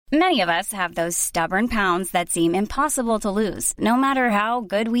Many of us have those stubborn pounds that seem impossible to lose, no matter how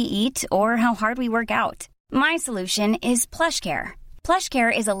good we eat or how hard we work out. My solution is PlushCare.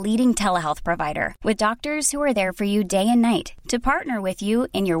 PlushCare is a leading telehealth provider with doctors who are there for you day and night to partner with you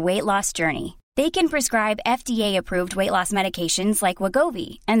in your weight loss journey. They can prescribe FDA-approved weight loss medications like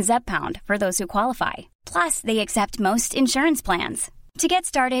Wegovy and Zepbound for those who qualify. Plus, they accept most insurance plans. To get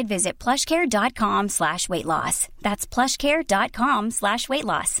started, visit plushcare.com/weightloss. That's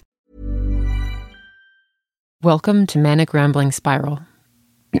plushcare.com/weightloss. Welcome to Manic Rambling Spiral.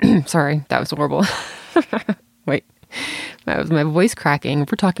 Sorry, that was horrible. Wait, that was my voice cracking. We're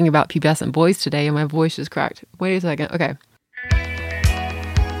talking about pubescent boys today, and my voice just cracked. Wait a second. Okay.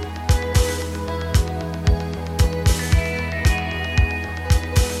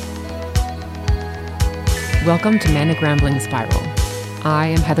 Welcome to Manic Rambling Spiral. I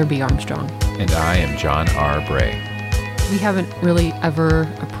am Heather B. Armstrong. And I am John R. Bray. We haven't really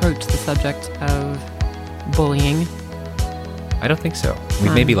ever approached the subject of bullying. I don't think so.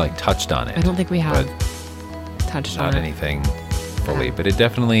 We maybe touched on it. I don't think we have touched on it. Not anything fully, but it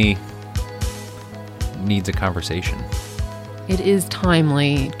definitely needs a conversation. It is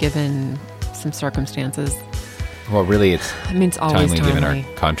timely given some circumstances. Well, really, it's always timely given our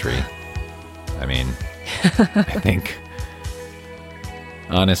country. I think,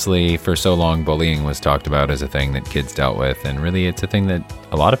 honestly, for so long, bullying was talked about as a thing that kids dealt with, and really it's a thing that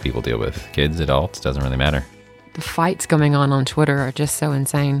a lot of people deal with. Kids, adults, doesn't really matter. The fights going on Twitter are just so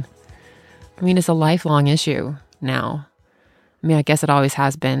insane. It's a lifelong issue now. I guess it always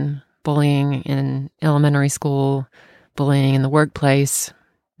has been. Bullying in elementary school, bullying in the workplace,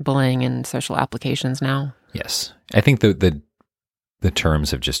 bullying in social applications now. Yes. I think the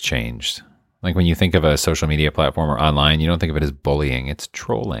terms have just changed. Like when you think of a social media platform or online, you don't think of it as bullying. It's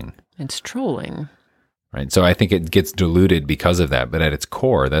trolling. It's trolling. Right. So I think it gets diluted because of that. But at its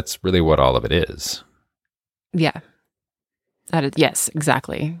core, that's really what all of it is. Yeah. Yes,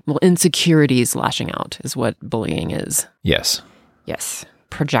 exactly. Well, insecurities lashing out is what bullying is. Yes. Yes.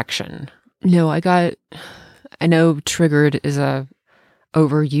 Projection. No, I know triggered is a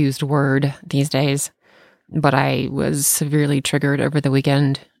overused word these days, but I was severely triggered over the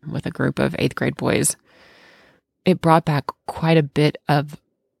weekend with a group of 8th grade boys. It brought back quite a bit of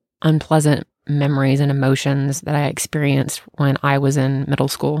unpleasant memories and emotions that I experienced when I was in middle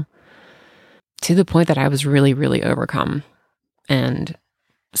school, to the point that I was really, really overcome and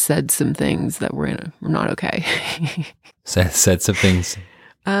said some things that were not okay. Said some things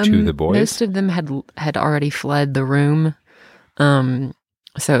to the boys? Most of them had already fled the room.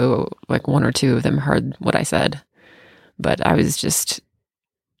 So one or two of them heard what I said, but I was just,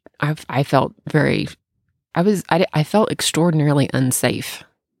 I felt I felt extraordinarily unsafe.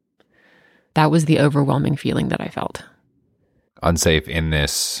 That was the overwhelming feeling that I felt. Unsafe in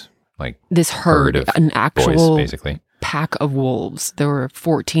this herd of an actual boys, basically. Pack of wolves. There were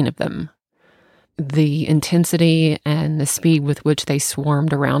 14 of them. The intensity and the speed with which they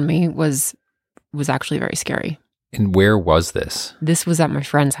swarmed around me was actually very scary. And where was this? This was at my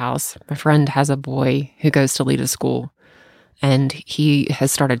friend's house. My friend has a boy who goes to Lita school, and he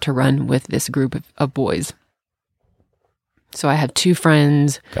has started to run with this group of boys. So I have two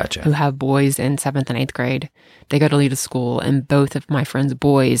friends who have boys in 7th and 8th grade. They go to Lita school, and both of my friends'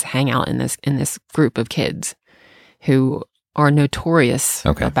 boys hang out in this group of kids who are notorious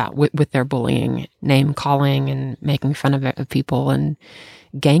about with their bullying, name calling, and making fun of people and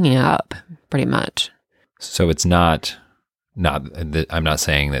ganging up, pretty much. So it's not. I'm not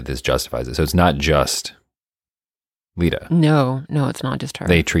saying that this justifies it. So it's not just Lita. No, it's not just her.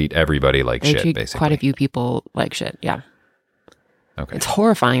 They treat everybody like shit, treat basically. Quite a few people like shit. Yeah. Okay. It's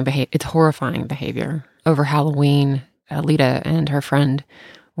horrifying. It's horrifying behavior. Over Halloween, Lita and her friend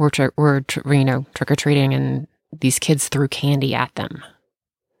were trick or treating, and these kids threw candy at them.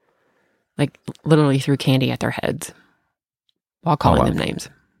 Literally threw candy at their heads while calling them names.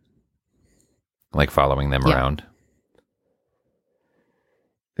 Following them around?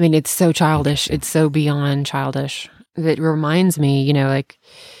 It's so childish. It's so beyond childish. It reminds me,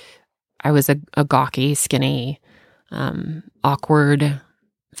 I was a gawky, skinny, awkward,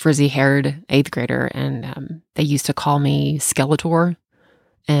 frizzy-haired 8th grader, and they used to call me Skeletor,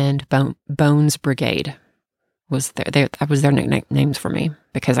 and Bones Brigade that was their nicknames for me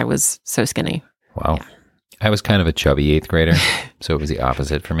because I was so skinny. Wow. Yeah. I was kind of a chubby 8th grader, so it was the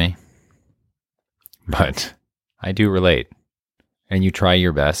opposite for me. But I do relate. And you try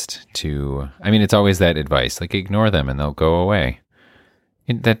your best to, it's always that advice, ignore them and they'll go away.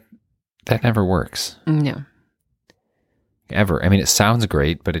 That never works. No. Ever. It sounds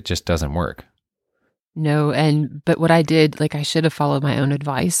great, but it just doesn't work. No, but what I did, like, I should have followed my own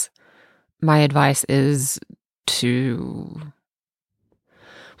advice. My advice is to,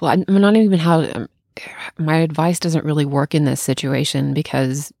 well, I'm not even my advice doesn't really work in this situation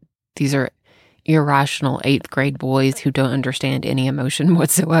because these are irrational 8th grade boys who don't understand any emotion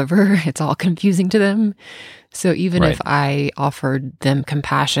whatsoever. It's all confusing to them. So even if I offered them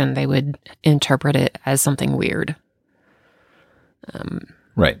compassion, they would interpret it as something weird.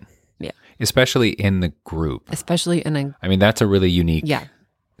 Right. Yeah. Especially in the group. I mean, that's a really unique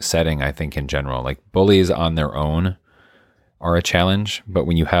setting, I think, in general. Like, bullies on their own are a challenge, but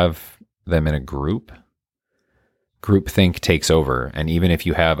when you have them in a group, groupthink takes over. And even if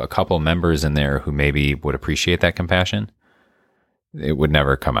you have a couple members in there who maybe would appreciate that compassion, it would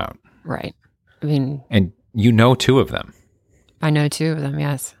never come out. Right. I mean... And you know 2 of them. I know 2 of them,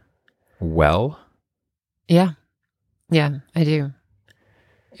 yes. Well? Yeah. Yeah, I do.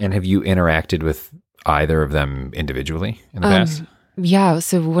 And have you interacted with either of them individually in the past? Yeah,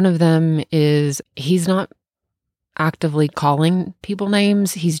 so one of them he's not actively calling people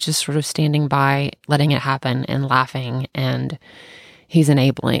names. He's just sort of standing by, letting it happen and laughing, and he's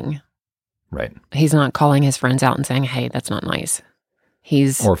enabling. Right. He's not calling his friends out and saying, hey, that's not nice.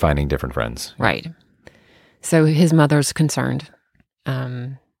 Or finding different friends. Right. So his mother's concerned,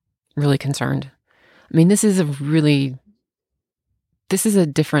 really concerned. I mean, this is a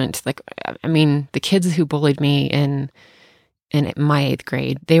different, like, I mean, the kids who bullied me in my 8th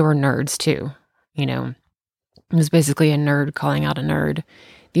grade, they were nerds too, you know. It was basically a nerd calling out a nerd.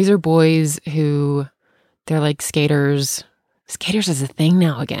 These are boys who, they're like skaters. Skaters is a thing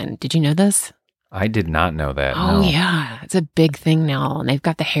now again. Did you know this? I did not know that. Oh, no. Yeah. It's a big thing now. And they've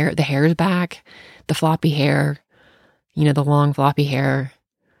got the hair's back, the floppy hair, you know, the long floppy hair,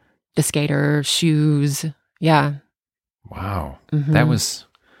 the skater shoes. Yeah. Wow. Mm-hmm. That was,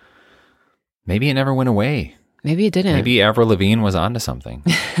 maybe it never went away. Maybe it didn't. Maybe Avril Lavigne was onto something.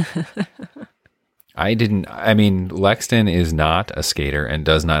 I mean, Lexton is not a skater and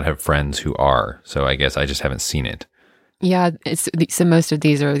does not have friends who are. So I guess I just haven't seen it. Yeah. So most of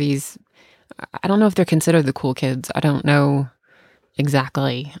these are I don't know if they're considered the cool kids. I don't know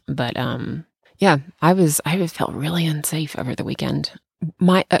exactly. But yeah, I felt really unsafe over the weekend.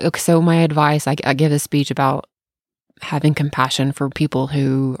 So my advice, I give a speech about having compassion for people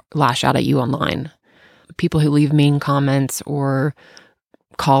who lash out at you online. People who leave mean comments or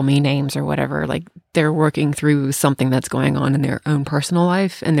call me names or whatever, like they're working through something that's going on in their own personal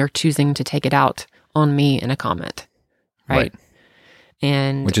life and they're choosing to take it out on me in a comment. Right.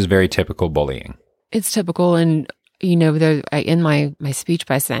 And which is very typical bullying. It's typical. And, you know, I end my speech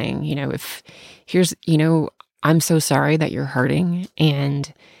by saying, you know, I'm so sorry that you're hurting.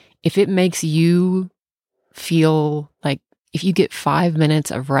 And if it makes you feel like, if you get 5 minutes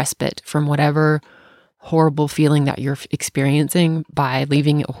of respite from whatever horrible feeling that you're experiencing by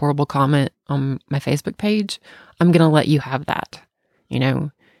leaving a horrible comment on my Facebook page, I'm going to let you have that. You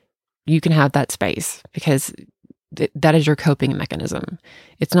know, you can have that space because that is your coping mechanism.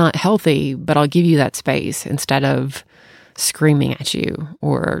 It's not healthy, but I'll give you that space instead of screaming at you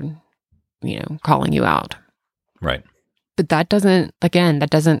or, you know, calling you out. Right. But that doesn't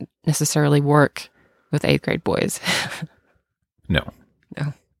necessarily work with 8th grade boys. No.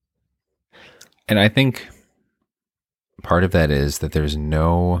 And I think part of that is that there's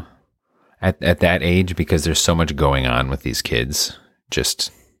no, at that age, because there's so much going on with these kids,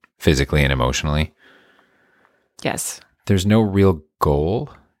 just physically and emotionally. Yes. There's no real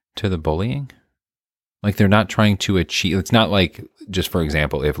goal to the bullying. Like, they're not trying to achieve, it's not like, just for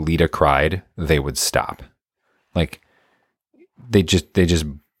example, if Lita cried, they would stop. Like, they just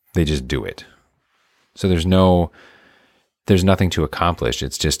do it. So there's nothing to accomplish.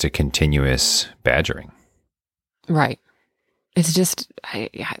 It's just a continuous badgering. Right. It's just,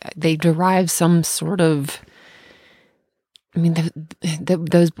 they derive some sort of, I mean,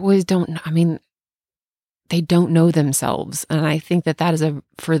 those boys they don't know themselves. And I think that is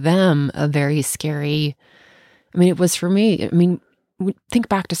for them, a very scary, I mean, it was for me. I mean, think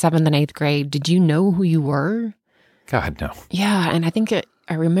back to 7th and 8th grade. Did you know who you were? God, no. Yeah. And I think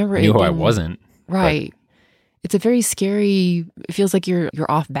I remember I knew who I wasn't. Right. It's a very scary, it feels like you're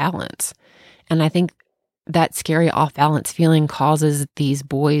off balance. And I think that scary off balance feeling causes these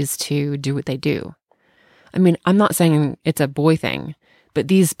boys to do what they do. I mean, I'm not saying it's a boy thing, but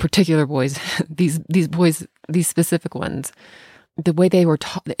these particular boys, these boys, these specific ones, the way they were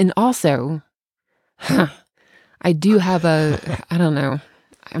taught, and also, I do have I don't know,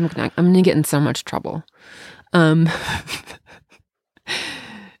 I'm gonna get in so much trouble.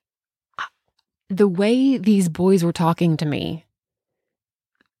 The way these boys were talking to me,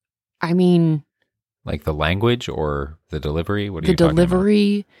 I mean, Like the language or the delivery? What are The you talking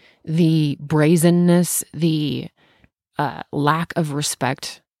delivery, the brazenness, the lack of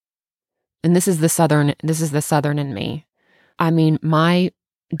respect. And this is the southern in me. I mean, my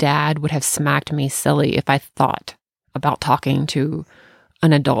dad would have smacked me silly if I thought about talking to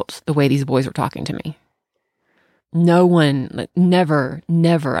an adult the way these boys were talking to me. No one, never.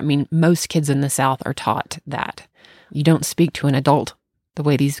 I mean, most kids in the South are taught that you don't speak to an adult the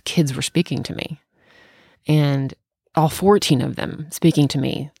way these kids were speaking to me. And all 14 of them speaking to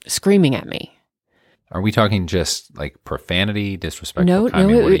me, screaming at me. Are we talking just like profanity, disrespectful? No,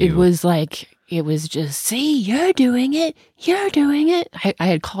 comment? it was like, it was just, see, you're doing it. I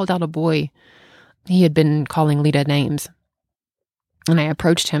had called out a boy. He had been calling Lita names. And I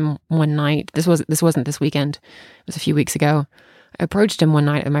approached him one night. This wasn't this weekend. It was a few weeks ago. I approached him one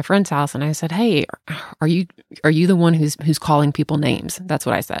night at my friend's house and I said, "Hey, are you the one who's calling people names?" That's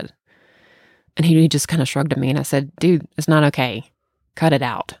what I said. And he just kind of shrugged at me and I said, "Dude, it's not okay. Cut it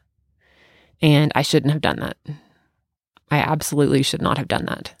out." And I shouldn't have done that. I absolutely should not have done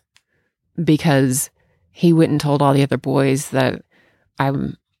that. Because he went and told all the other boys that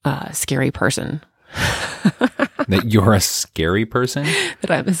I'm a scary person. That you're a scary person?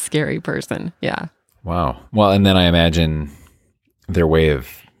 That I'm a scary person, yeah. Wow. Well, and then I imagine their way of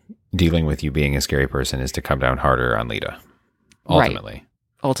dealing with you being a scary person is to come down harder on Lita, ultimately. Right.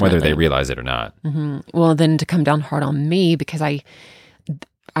 Ultimately. Whether they realize it or not. Mm-hmm. Well, then to come down hard on me because I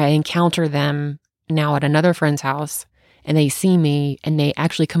encounter them now at another friend's house and they see me and they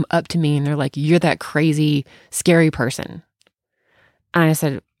actually come up to me and they're like, "You're that crazy, scary person." And I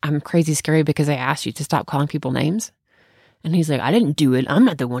said, "I'm crazy scary because I asked you to stop calling people names." And he's like, "I didn't do it. I'm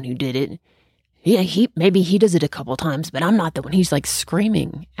not the one who did it. Yeah, maybe he does it a couple times, but I'm not the one." He's like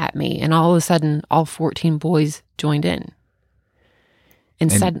screaming at me. And all of a sudden, all 14 boys joined in.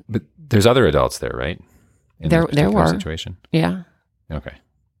 And said, but there's other adults there, right? In there were. Situation? Yeah. Okay.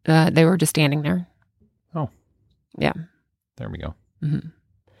 They were just standing there. Oh. Yeah. There we go.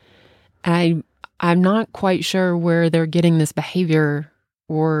 Mm-hmm. I'm not quite sure where they're getting this behavior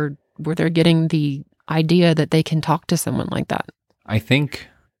or where they're getting the idea that they can talk to someone like that. I think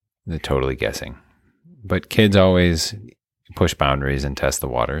they're totally guessing, but kids always push boundaries and test the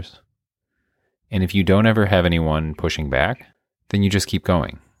waters. And if you don't ever have anyone pushing back, then you just keep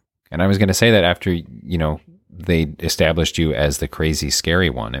going. And I was going to say that after, they established you as the crazy, scary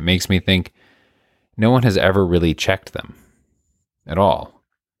one, it makes me think no one has ever really checked them at all.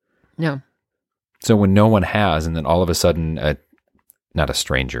 No. So when no one has, and then all of a sudden, not a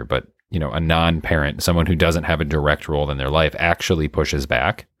stranger, but, a non-parent, someone who doesn't have a direct role in their life actually pushes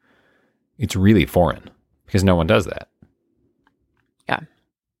back, it's really foreign because no one does that. Yeah.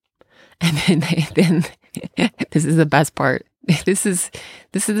 And then this is the best part. This is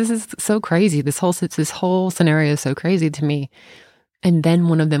so crazy. This whole scenario is so crazy to me. And then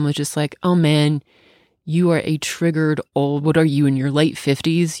one of them was just like, "Oh man, you are a triggered old, what are you, in your late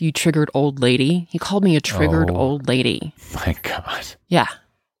 50s? You triggered old lady." He called me a triggered old lady. My God. Yeah.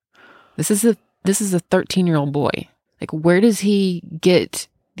 This is a 13-year-old boy. Like, where does he get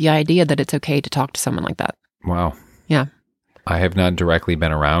the idea that it's okay to talk to someone like that? Wow. Yeah. I have not directly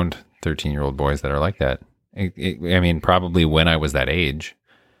been around 13-year-old boys that are like that. Probably when I was that age,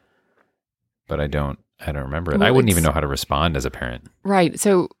 but I don't remember it. Well, I wouldn't even know how to respond as a parent. Right.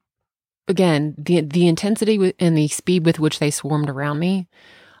 So again, the intensity and the speed with which they swarmed around me,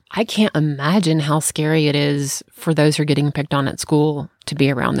 I can't imagine how scary it is for those who are getting picked on at school to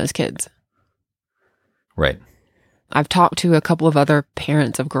be around those kids. Right. I've talked to a couple of other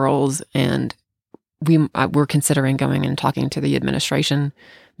parents of girls, and we're considering going and talking to the administration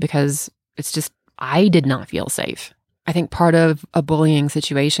because it's just, I did not feel safe. I think part of a bullying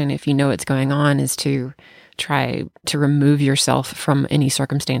situation, if you know what's going on, is to try to remove yourself from any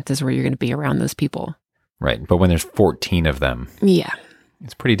circumstances where you're going to be around those people. Right. But when there's 14 of them, yeah,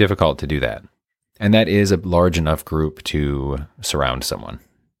 it's pretty difficult to do that. And that is a large enough group to surround someone.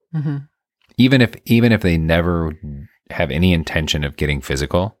 Mm-hmm. Even if they never have any intention of getting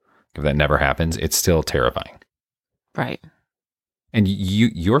physical, if that never happens, it's still terrifying. Right. And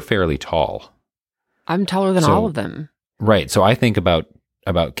you're fairly tall. I'm taller than all of them. Right. So I think about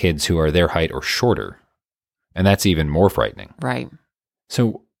kids who are their height or shorter, and that's even more frightening. Right.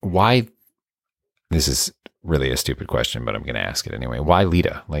 So why, this is really a stupid question, but I'm going to ask it anyway. Why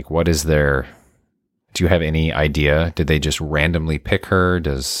Lita? Like, what is their, do you have any idea? Did they just randomly pick her?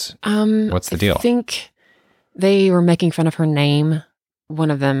 What's the deal? I think they were making fun of her name.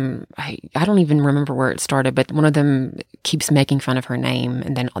 One of them, I don't even remember where it started, but one of them keeps making fun of her name,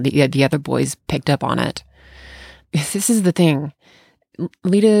 and then the other boys picked up on it. This is the thing.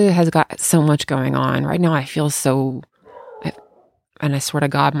 Lita has got so much going on. Right now I feel and I swear to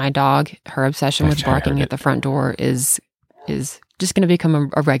God, my dog, her obsession with barking at the front door is just going to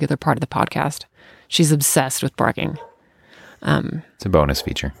become a regular part of the podcast. She's obsessed with barking. It's a bonus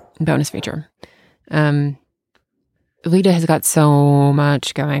feature. Lita has got so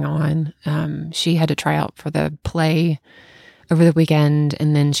much going on. She had to try out for the play over the weekend,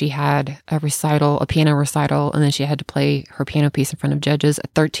 and then she had a piano recital, and then she had to play her piano piece in front of judges, a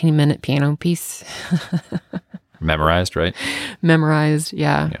 13-minute piano piece. Memorized, right? Memorized,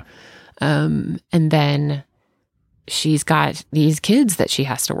 yeah. And then she's got these kids that she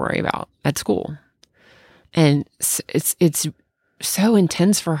has to worry about at school. And it's so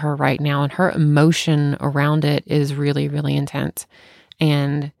intense for her right now, and her emotion around it is really, really intense.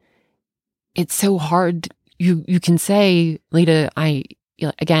 And it's so hard. You can say, Lita,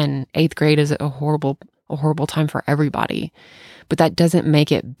 again, 8th grade is a horrible time for everybody, but that doesn't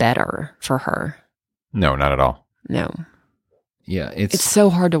make it better for her. No, not at all. No. Yeah, it's so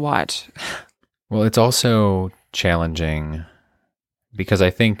hard to watch. Well, it's also challenging because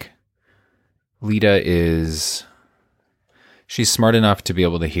I think Lita she's smart enough to be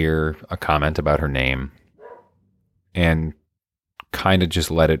able to hear a comment about her name and kind of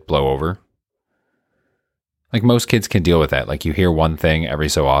just let it blow over. Like most kids can deal with that. Like you hear one thing every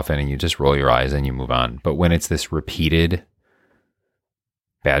so often and you just roll your eyes and you move on. But when it's this repeated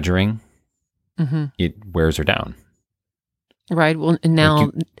badgering, it wears her down. Right. Well, and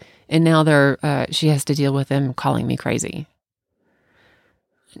now she has to deal with them calling me crazy.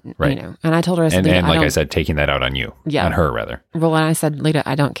 Right. And I told her, I said, and like I said, taking that out on you. Yeah. On her, rather. Well, and I said, Lita,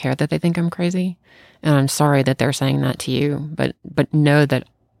 I don't care that they think I'm crazy. And I'm sorry that they're saying that to you, but know that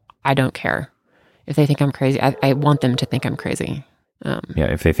I don't care. If they think I'm crazy, I want them to think I'm crazy.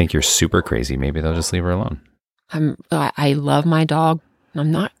 If they think you're super crazy, maybe they'll just leave her alone. I love my dog.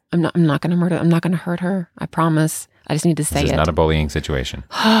 I'm not going to murder. I'm not going to hurt her. I promise. I just need to say it. This is not a bullying situation.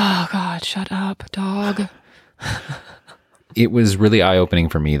 Oh God, shut up, dog. It was really eye-opening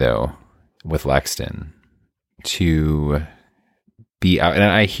for me, though, with Lexton to be out. And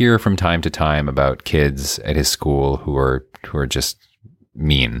I hear from time to time about kids at his school who are just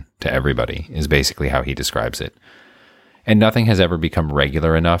mean to everybody, is basically how he describes it. And nothing has ever become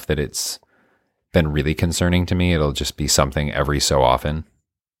regular enough that it's been really concerning to me. It'll just be something every so often.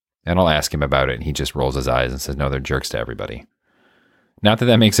 And I'll ask him about it, and he just rolls his eyes and says, no, they're jerks to everybody. Not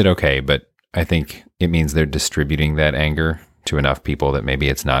that makes it okay, but I think it means they're distributing that anger to enough people that maybe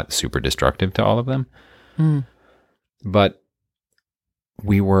it's not super destructive to all of them. But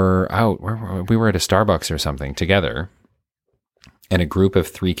we were out, we were at a Starbucks or something together, and a group of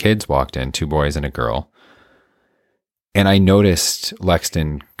 3 kids walked in, 2 boys and a girl. And I noticed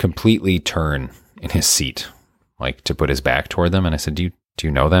Lexton completely turn in his seat, like to put his back toward them. And I said, do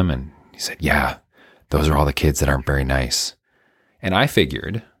you know them? And he said, yeah, those are all the kids that aren't very nice. And I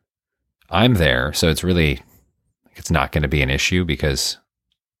figured I'm there, so it's not going to be an issue because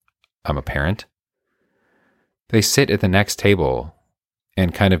I'm a parent. They sit at the next table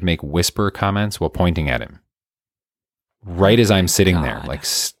and kind of make whisper comments while pointing at him. Right as I'm sitting there, like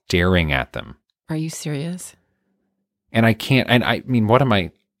staring at them. Are you serious? And I can't, and I mean, what am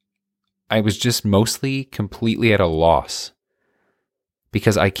I was just mostly completely at a loss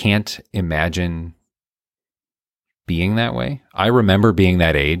because I can't imagine being that way. I remember being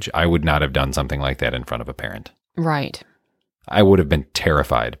that age. I would not have done something like that in front of a parent. Right. I would have been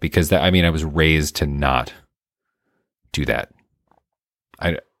terrified because I was raised to not do that.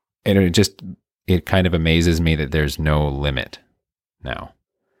 It kind of amazes me that there's no limit now.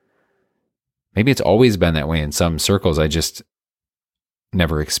 Maybe it's always been that way in some circles. I just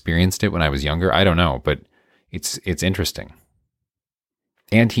never experienced it when I was younger. I don't know, but it's interesting.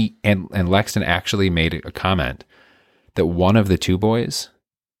 And Lexton actually made a comment that one of the 2 boys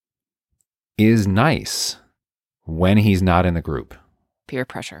is nice when he's not in the group. Peer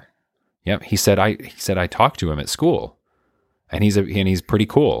pressure. Yep. He said I talked to him at school, and he's pretty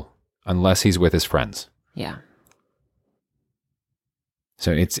cool unless he's with his friends. Yeah.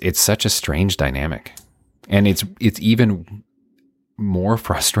 So it's such a strange dynamic, and it's even more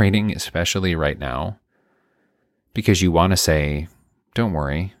frustrating, especially right now, because you want to say, "Don't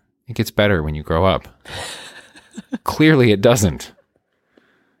worry, it gets better when you grow up." Clearly, it doesn't.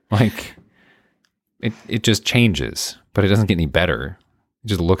 Like it just changes, but it doesn't get any better. It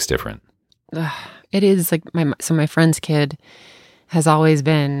just looks different. It is like my friend's kid has always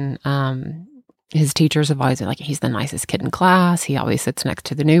been. His teachers have always been like, he's the nicest kid in class. He always sits next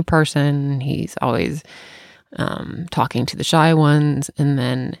to the new person. He's always talking to the shy ones. And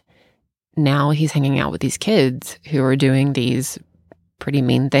then now he's hanging out with these kids who are doing these pretty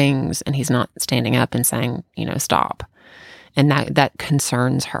mean things and he's not standing up and saying, stop. And that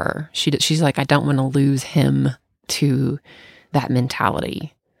concerns her. She's like, I don't want to lose him to that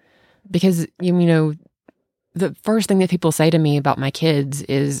mentality. Because, the first thing that people say to me about my kids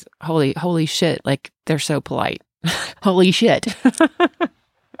is, holy shit, like, they're so polite. Holy shit.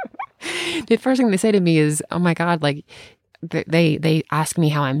 The first thing they say to me is, oh my God, like, they ask me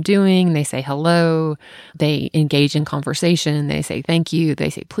how I'm doing. They say hello. They engage in conversation. They say thank you. They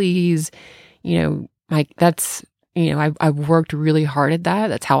say please. That's, I've worked really hard at that.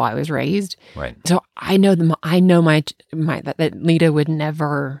 That's how I was raised. Right. So I know that Lita would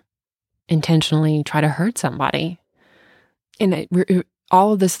never intentionally try to hurt somebody. And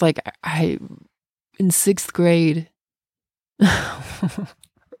all of this, like, in 6th grade.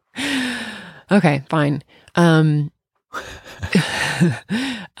 Okay, fine. I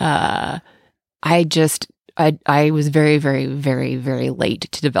was very, very, very, very late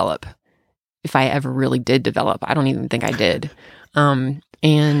to develop. If I ever really did develop, I don't even think I did. And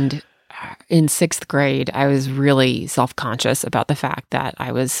in 6th grade, I was really self-conscious about the fact that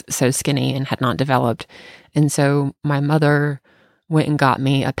I was so skinny and had not developed. And so my mother went and got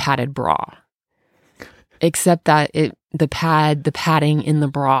me a padded bra. Except that the padding in the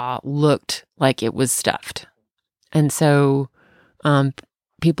bra looked like it was stuffed. And so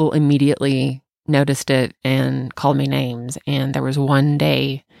people immediately noticed it and called me names. And there was one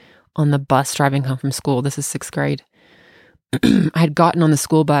day on the bus driving home from school, this is 6th grade, I had gotten on the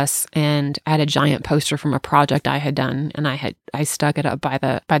school bus and I had a giant poster from a project I had done, and I stuck it up by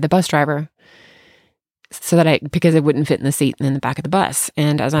the bus driver so that because it wouldn't fit in the seat in the back of the bus.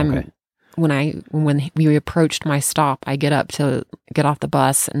 And as when we approached my stop, I get up to get off the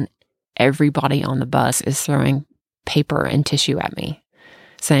bus, and everybody on the bus is throwing paper and tissue at me,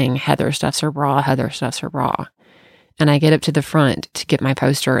 saying, Heather stuffs her bra, Heather stuffs her bra. And I get up to the front to get my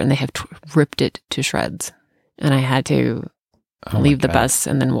poster, and they have ripped it to shreds. And I had to leave the bus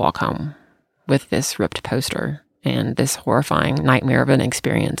and then walk home with this ripped poster and this horrifying nightmare of an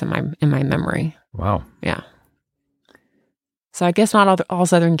experience in my memory. Wow. Yeah. So I guess not all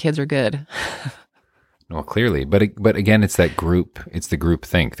Southern kids are good. Well, clearly, but again, it's that group. It's the group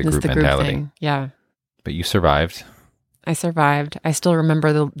think, the group mentality. Thing. Yeah. But you survived. I survived. I still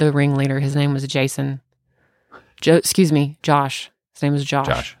remember the ringleader. His name was Jason. Josh. His name was Josh.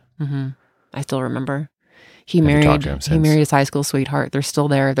 Josh. Mm-hmm. I still remember. He married his high school sweetheart. They're still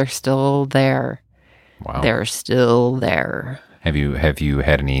there. Wow. They're still there. Have you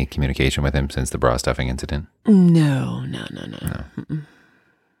had any communication with him since the bra stuffing incident? No.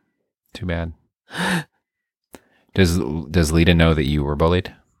 Too bad. Does Lita know that you were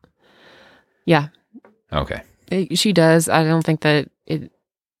bullied? Yeah. Okay. She does. I don't think that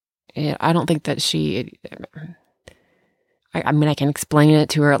she. I mean, I can explain it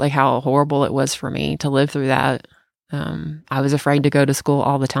to her, like how horrible it was for me to live through that. I was afraid to go to school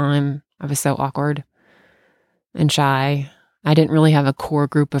all the time. I was so awkward and shy. I didn't really have a core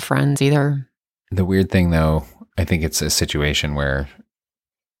group of friends either. The weird thing, though, I think it's a situation where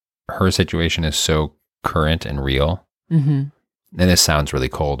her situation is so current and real. Mm-hmm. And this sounds really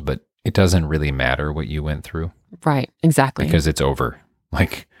cold, but it doesn't really matter what you went through. Right, exactly. Because it's over.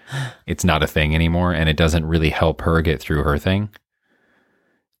 Like, it's not a thing anymore, and it doesn't really help her get through her thing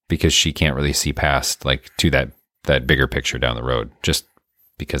because she can't really see past, like, to that bigger picture down the road, just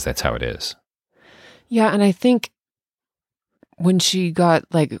because that's how it is. Yeah, and I think when she got,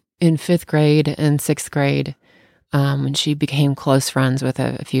 like, in 5th grade and 6th grade, when she became close friends with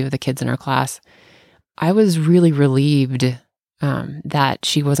a few of the kids in her class, I was really relieved that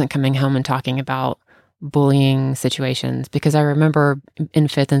she wasn't coming home and talking about bullying situations, because I remember in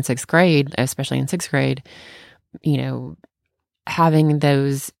 5th and 6th grade, especially in 6th grade, having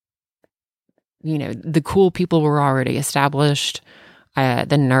those, the cool people were already established. The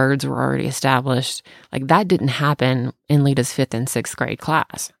nerds were already established. Like, that didn't happen in Lita's 5th and 6th grade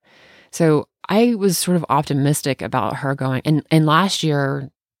class. So I was sort of optimistic about her going, and last year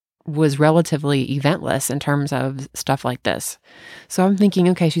was relatively eventless in terms of stuff like this. So I'm thinking,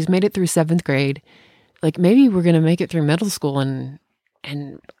 okay, she's made it through 7th grade. Like, maybe we're going to make it through middle school and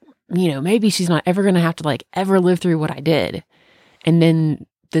maybe she's not ever going to have to, like, ever live through what I did. And then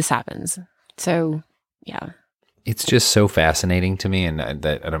this happens. So, yeah. It's just so fascinating to me, and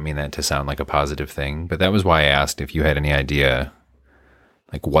that I don't mean that to sound like a positive thing, but that was why I asked if you had any idea,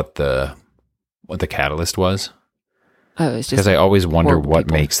 like, what the catalyst was. Oh, it's just because I always wonder what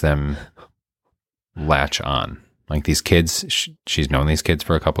people makes them latch on. Like, these kids, she's known these kids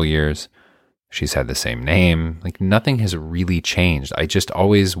for a couple years. She's had the same name. Like, nothing has really changed. I just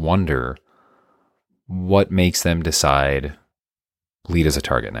always wonder what makes them decide Lita's a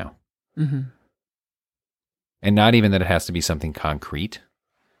target now. Mm-hmm. And not even that it has to be something concrete.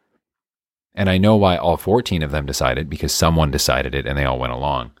 And I know why all 14 of them decided, because someone decided it and they all went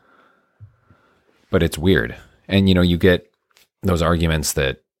along. But it's weird. And, you get those arguments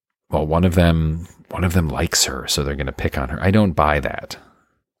that, well, one of them likes her, so they're going to pick on her. I don't buy that.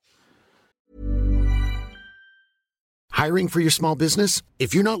 Hiring for your small business?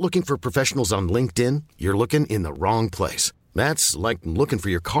 If you're not looking for professionals on LinkedIn, you're looking in the wrong place. That's like looking for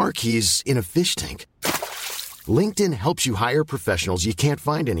your car keys in a fish tank. LinkedIn helps you hire professionals you can't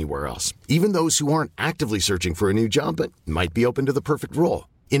find anywhere else, even those who aren't actively searching for a new job but might be open to the perfect role.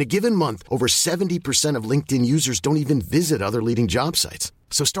 In a given month, over 70% of LinkedIn users don't even visit other leading job sites.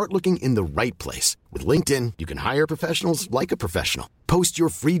 So start looking in the right place. With LinkedIn, you can hire professionals like a professional. Post your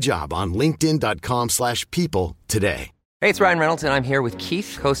free job on linkedin.com/people today. Hey, it's Ryan Reynolds, and I'm here with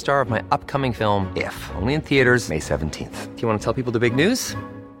Keith, co-star of my upcoming film, If, only in theaters May 17th. Do you want to tell people the big news?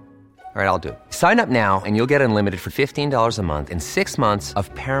 All right, I'll do it. Sign up now and you'll get unlimited for $15 a month and 6 months of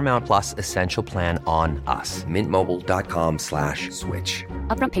Paramount Plus Essential Plan on us. MintMobile.com/switch.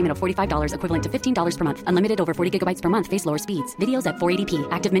 Upfront payment of $45 equivalent to $15 per month. Unlimited over 40 gigabytes per month. Face lower speeds. Videos at 480p.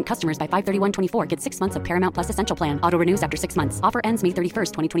 Active Mint customers by 531.24 get 6 months of Paramount Plus Essential Plan. Auto renews after 6 months. Offer ends May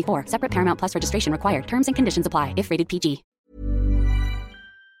 31st, 2024. Separate Paramount Plus registration required. Terms and conditions apply if rated PG.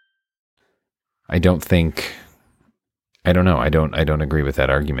 I don't know. I don't agree with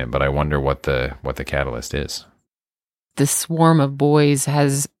that argument, but I wonder what the catalyst is. The swarm of boys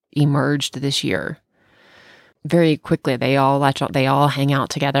has emerged this year. Very quickly, they all hang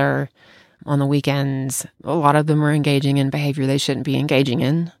out together on the weekends. A lot of them are engaging in behavior they shouldn't be engaging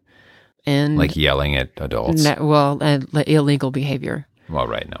in, and like yelling at adults. Illegal behavior. Well,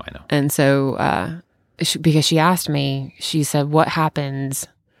 right. No, I know. And so, because she asked me, she said, "What happens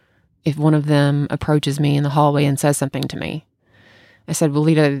if one of them approaches me in the hallway and says something to me?" I said, "Well,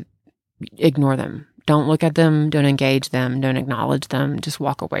 Lita, ignore them. Don't look at them. Don't engage them. Don't acknowledge them. Just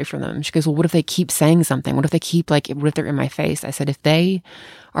walk away from them." She goes, "Well, what if they keep saying something? What if they keep what if they're in my face?" I said, "If they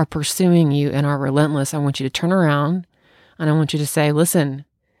are pursuing you and are relentless, I want you to turn around and I want you to say, listen,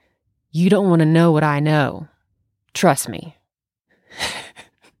 you don't want to know what I know. Trust me."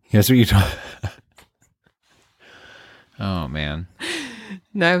 That's what you told. Oh, man.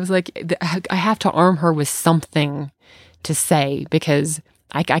 No, I was like, I have to arm her with something to say, because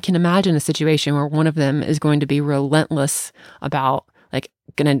I can imagine a situation where one of them is going to be relentless about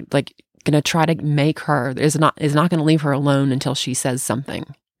gonna try to make her is not going to leave her alone until she says something.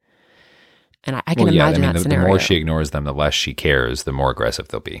 And I can imagine that scenario. The more she ignores them, the less she cares, the more aggressive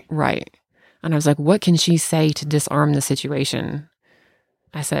they'll be. Right. And I was like, what can she say to disarm the situation?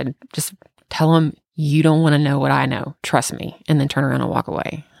 I said, just tell him you don't want to know what I know. Trust me. And then turn around and walk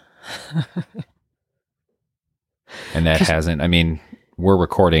away. And that hasn't, we're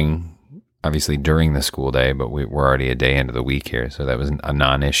recording obviously during the school day, but we're already a day into the week here. So that was a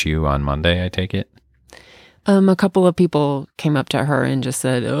non-issue on Monday, I take it? A couple of people came up to her and just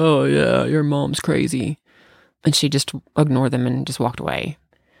said, "Oh yeah, your mom's crazy." And she just ignored them and just walked away.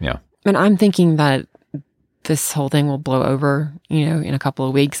 Yeah. And I'm thinking that this whole thing will blow over, in a couple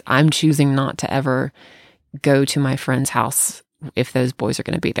of weeks. I'm choosing not to ever go to my friend's house if those boys are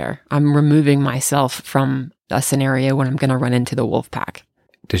going to be there. I'm removing myself from a scenario when I'm going to run into the wolf pack.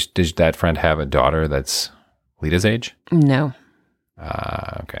 Does that friend have a daughter that's Lita's age? No.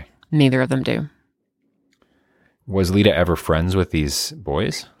 Okay. Neither of them do. Was Lita ever friends with these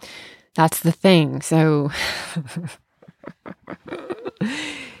boys? That's the thing. So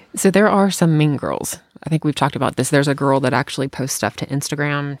there are some mean girls. I think we've talked about this. There's a girl that actually posts stuff to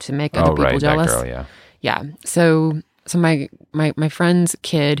Instagram to make other people jealous. That girl, yeah. Yeah. So my friend's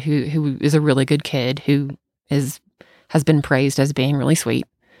kid, who is a really good kid, who has been praised as being really sweet.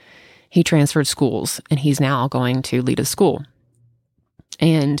 He transferred schools and he's now going to Lita's school.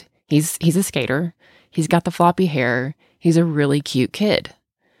 And he's a skater. He's got the floppy hair. He's a really cute kid.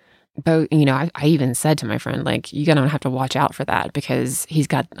 But, I even said to my friend, you're going to have to watch out for that, because he's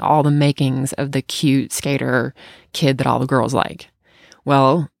got all the makings of the cute skater kid that all the girls like.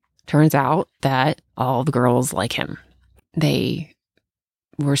 Well, turns out that all the girls like him. They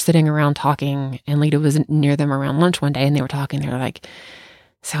were sitting around talking, and Lita was near them around lunch one day, and they were talking. They were like,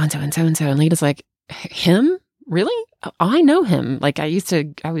 so-and-so and so-and-so. And Lita's like, him? Really? I know him. I used to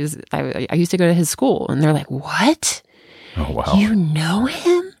go to his school. And they're like, what? Oh, wow. You know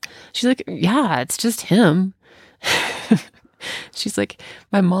him? She's like, yeah, it's just him. She's like,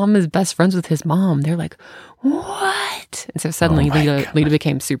 my mom is best friends with his mom. They're like, what? And so suddenly Lita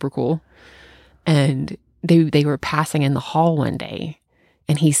became super cool. And they were passing in the hall one day,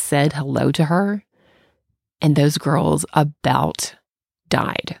 and he said hello to her. And those girls about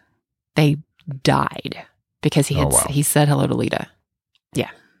died. They died because he said hello to Lita.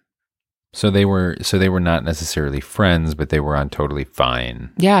 Yeah. So they were not necessarily friends, but they were on totally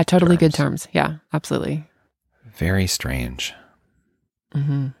fine. Yeah, totally good terms. Yeah, absolutely. Very strange.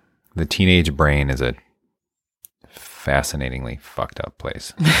 Mm-hmm. The teenage brain is a fascinatingly fucked up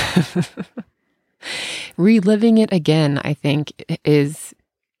place. Reliving it again, I think,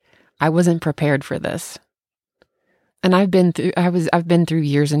 I wasn't prepared for this. And I've been through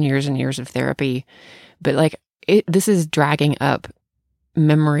years and years and years of therapy, but like this is dragging up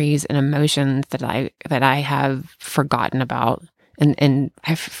memories and emotions that I have forgotten about, and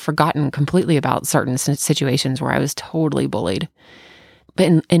I've forgotten completely about certain situations where I was totally bullied.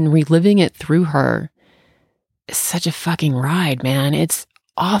 But in reliving it through her, it's such a fucking ride, man. It's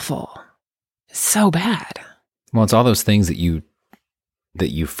awful. It's so bad. Well, it's all those things that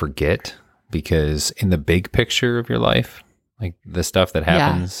you forget, because in the big picture of your life, like the stuff that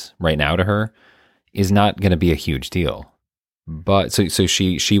happens right now to her is not going to be a huge deal. But so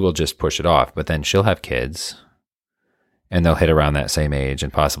she will just push it off, but then she'll have kids and they'll hit around that same age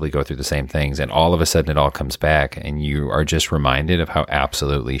and possibly go through the same things. And all of a sudden it all comes back and you are just reminded of how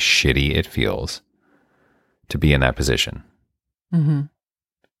absolutely shitty it feels to be in that position. Mm-hmm.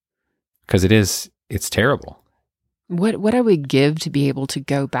 Because it's terrible. What I would give to be able to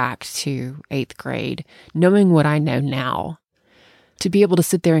go back to 8th grade, knowing what I know now, to be able to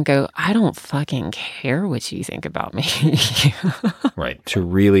sit there and go, I don't fucking care what you think about me. Right. To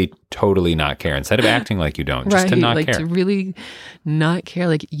really totally not care. Instead of acting like you don't, just to not care. To really not care.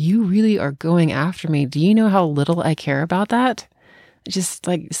 Like, you really are going after me. Do you know how little I care about that? Just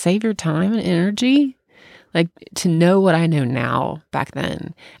like save your time and energy. Like, to know what I know now back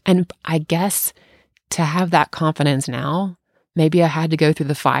then. And I guess to have that confidence now, maybe I had to go through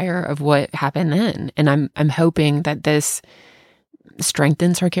the fire of what happened then. And I'm hoping that this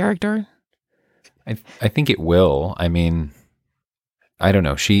strengthens her character. I think it will. I mean, I don't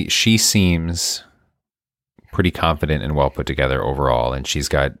know. She seems pretty confident and well put together overall, and she's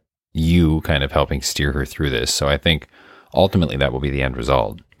got you kind of helping steer her through this. So I think ultimately that will be the end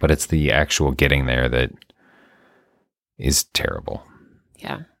result. But it's the actual getting there that is terrible.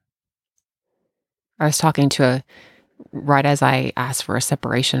 Yeah. I was talking to right as I asked for a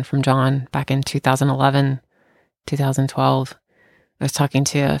separation from John back in 2011, 2012, I was talking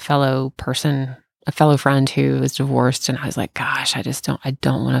to a fellow friend who was divorced, and I was like, gosh, I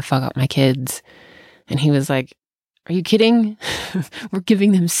don't want to fuck up my kids. And he was like, are you kidding? We're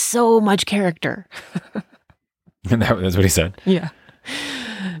giving them so much character. And that's what he said. Yeah.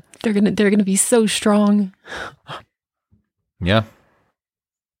 They're gonna be so strong. Yeah.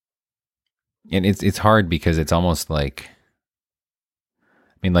 And it's hard because it's almost like,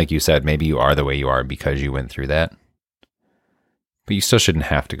 I mean, like you said, maybe you are the way you are because you went through that. But you still shouldn't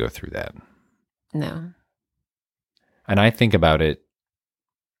have to go through that. No. And I think about it,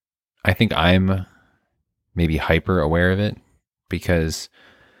 I think I'm maybe hyper aware of it because,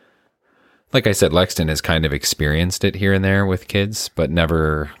 like I said, Lexton has kind of experienced it here and there with kids, but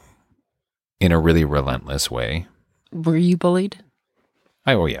never in a really relentless way. Were you bullied?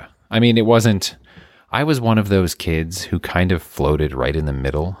 Oh, yeah. I mean, I was one of those kids who kind of floated right in the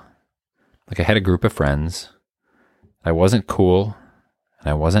middle. Like, I had a group of friends. I wasn't cool, and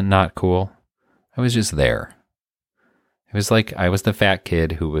I wasn't not cool. I was just there. It was like I was the fat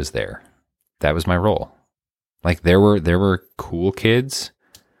kid who was there. That was my role. Like, there were cool kids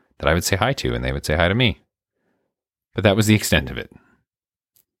that I would say hi to, and they would say hi to me. But that was the extent of it.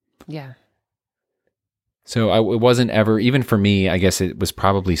 Yeah. So it wasn't ever, even for me, I guess it was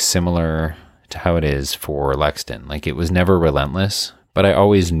probably similar to how it is for Lexton. Like, it was never relentless, but I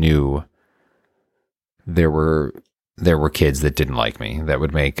always knew there were kids that didn't like me, that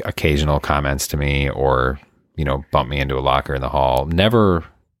would make occasional comments to me or, bump me into a locker in the hall. Never,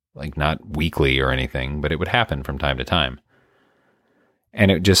 like, not weekly or anything, but it would happen from time to time. And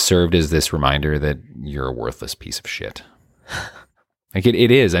it just served as this reminder that you're a worthless piece of shit. Like, it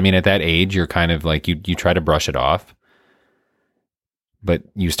is. I mean, at that age, you're kind of like, you try to brush it off, but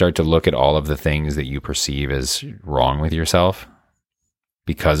you start to look at all of the things that you perceive as wrong with yourself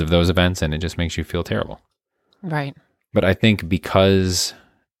because of those events, and it just makes you feel terrible. Right. But I think because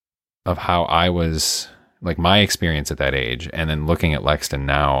of how I was, like, my experience at that age, and then looking at Lexton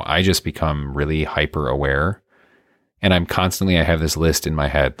now, I just become really hyper aware. And I have this list in my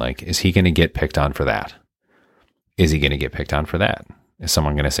head, like, is he going to get picked on for that? Is he going to get picked on for that? Is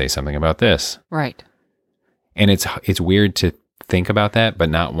someone going to say something about this? Right. And it's weird to think about that, but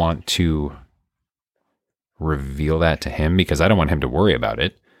not want to reveal that to him because I don't want him to worry about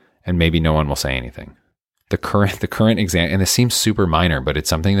it. And maybe no one will say anything. the current exam, and this seems super minor, but it's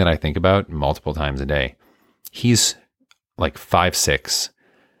something that I think about multiple times a day. He's like 5'6"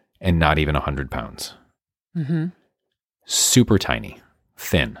 and not even 100 pounds. Mm-hmm. Super tiny,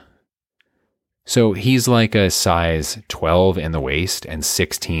 thin. So he's like a size 12 in the waist and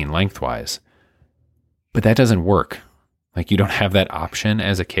 16 lengthwise. But that doesn't work. Like, you don't have that option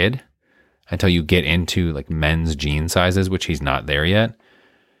as a kid until you get into like men's jean sizes, which he's not there yet.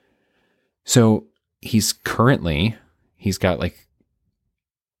 So he's got like,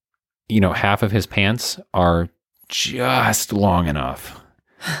 half of his pants are just long enough.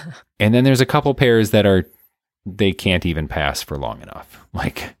 And then there's a couple pairs that they can't even pass for long enough.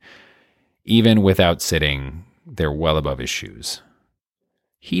 Like, even without sitting, they're well above his shoes.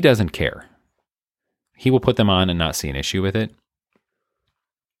 He doesn't care. He will put them on and not see an issue with it.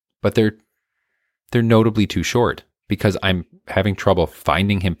 But they're notably too short because I'm having trouble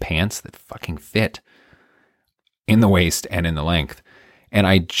finding him pants that fucking fit in the waist and in the length. And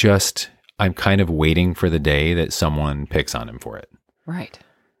I'm kind of waiting for the day that someone picks on him for it. Right.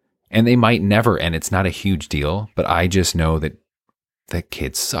 And they might never, and it's not a huge deal, but I just know that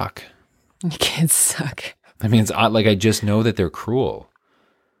kids suck. Kids suck. I mean, it's odd, like, I just know that they're cruel.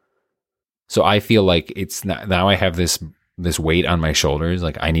 So I feel like it's not, now I have this weight on my shoulders.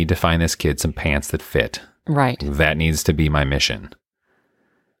 Like, I need to find this kid some pants that fit. Right. That needs to be my mission.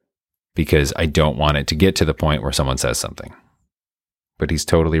 Because I don't want it to get to the point where someone says something. But he's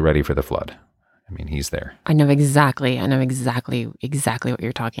totally ready for the flood. I mean, he's there. I know exactly what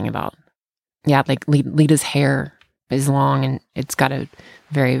you're talking about. Yeah, like Lita's hair is long and it's got a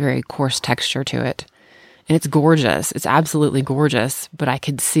very, very coarse texture to it. And it's gorgeous. It's absolutely gorgeous. But I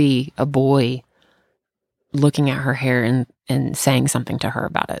could see a boy looking at her hair and saying something to her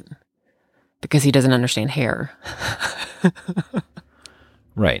about it because he doesn't understand hair.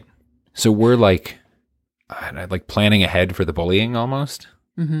 Right. So we're like planning ahead for the bullying almost.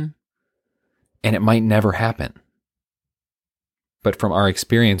 Mm-hmm. And it might never happen. But from our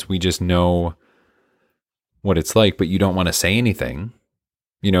experience, we just know what it's like, but you don't want to say anything.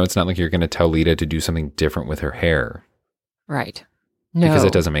 It's not like you're going to tell Lita to do something different with her hair. Right. No. Because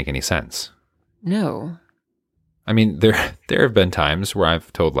it doesn't make any sense. No. I mean, there have been times where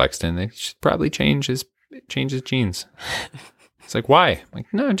I've told Lexton that he should probably change his jeans. It's like, why? Like,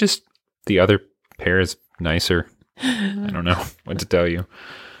 no, just the other pair is nicer. I don't know what to tell you.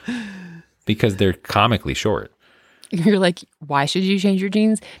 Because they're comically short. You're like, why should you change your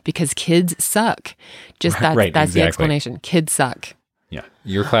jeans? Because kids suck. Just that's exactly. The explanation. Kids suck. Yeah.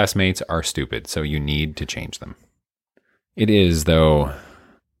 Your classmates are stupid, so you need to change them. It is, though,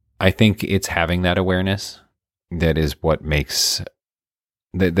 I think it's having that awareness that is what makes,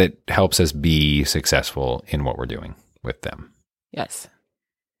 that helps us be successful in what we're doing with them. Yes.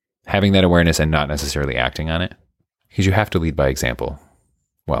 Having that awareness and not necessarily acting on it. Because you have to lead by example.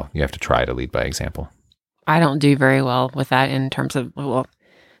 Well, you have to try to lead by example. I don't do very well with that in terms of,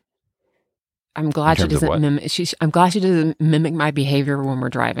 I'm glad she doesn't mimic. I'm glad she doesn't mimic my behavior when we're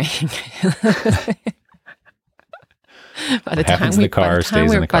driving. By the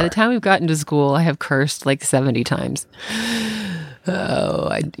time we've gotten to school, I have cursed like 70 times. Oh,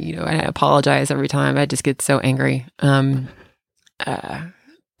 I apologize every time. I just get so angry. But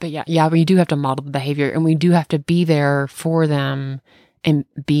yeah, we do have to model the behavior, and we do have to be there for them and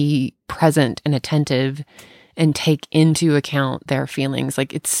be present and attentive and take into account their feelings.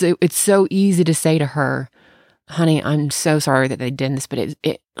 Like, it's so easy to say to her, honey, I'm so sorry that they did this, but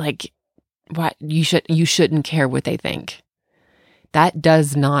it like, what, you shouldn't care what they think. That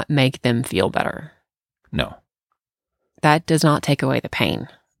does not make them feel better. No. That does not take away the pain.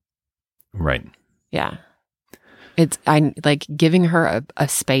 Right. Yeah. I like giving her a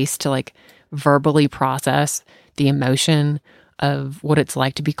space to like verbally process the emotion of what it's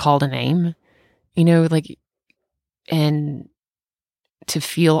like to be called a name, like, and to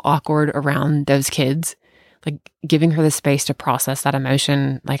feel awkward around those kids, like giving her the space to process that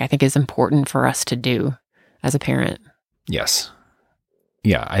emotion, like, I think is important for us to do as a parent. Yes.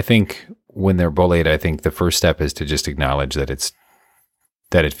 Yeah. I think when they're bullied, I think the first step is to just acknowledge that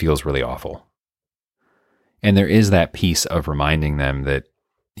it feels really awful. And there is that piece of reminding them that,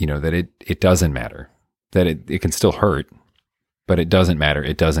 that it doesn't matter, that it can still hurt, but it doesn't matter.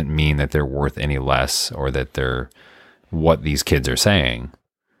 It doesn't mean that they're worth any less or that they're what these kids are saying,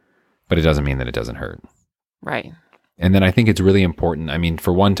 but it doesn't mean that it doesn't hurt. Right. And then I think it's really important. I mean,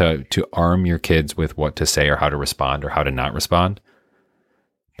 for one, to arm your kids with what to say or how to respond or how to not respond,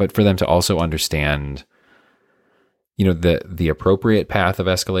 but for them to also understand, the appropriate path of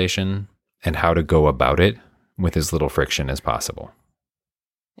escalation and how to go about it with as little friction as possible.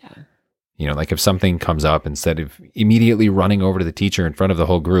 You know, like if something comes up, instead of immediately running over to the teacher in front of the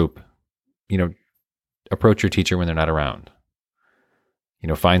whole group, you know, approach your teacher when they're not around. You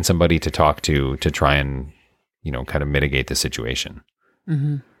know, find somebody to talk to try and, you know, kind of mitigate the situation.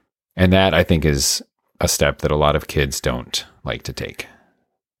 Mm-hmm. And that, I think, is a step that a lot of kids don't like to take.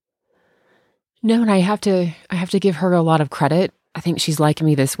 No, and I have to give her a lot of credit. I think she's like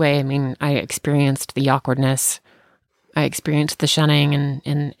me this way. I mean, I experienced the awkwardness. I experienced the shunning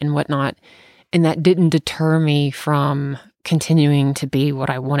and whatnot. And that didn't deter me from continuing to be what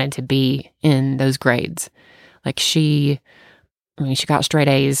I wanted to be in those grades. Like she got straight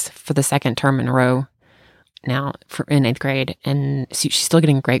A's for the second term in a row now in 8th grade. And she's still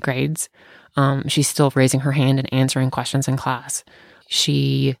getting great grades. She's still raising her hand and answering questions in class.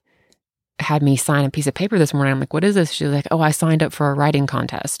 She had me sign a piece of paper this morning. I'm like, what is this? She's like, oh, I signed up for a writing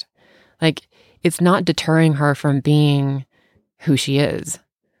contest. Like, it's not deterring her from being who she is.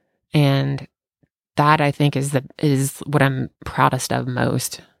 And that, I think, is what I'm proudest of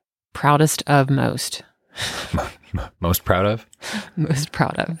most. Proudest of most. Most proud of? Most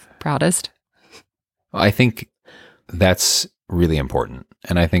proud of. Proudest. I think that's really important.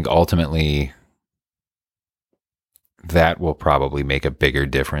 And I think ultimately that will probably make a bigger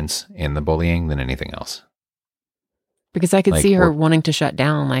difference in the bullying than anything else. Because I could see her wanting to shut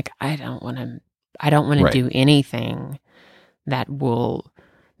down. Like, I don't want to Right. do anything that will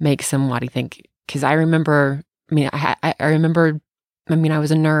make somebody think. Because I remember, I was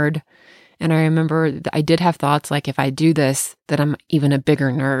a nerd. And I remember I did have thoughts like, if I do this, that I'm even a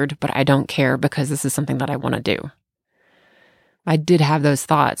bigger nerd, but I don't care because this is something that I want to do. I did have those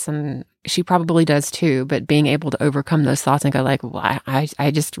thoughts, and she probably does too, but being able to overcome those thoughts and go like, well,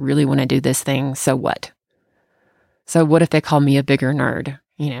 I just really want to do this thing. So what? So what if they call me a bigger nerd?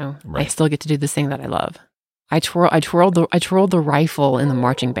 You know, Right. I still get to do this thing that I love. I twirled the rifle in the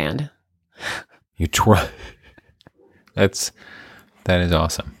marching band. You twirl. That is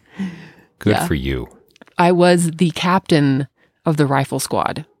awesome. Good Yeah. for you. I was the captain of the rifle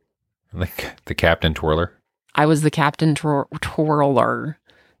squad. Like the captain twirler. I was the captain twirler.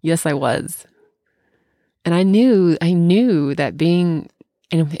 Yes, I was. And I knew that being,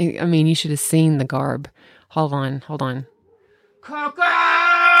 and I mean, you should have seen the garb. Hold on.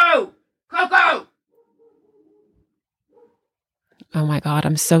 Coco! Oh my God,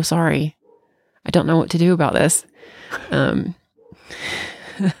 I'm so sorry. I don't know what to do about this.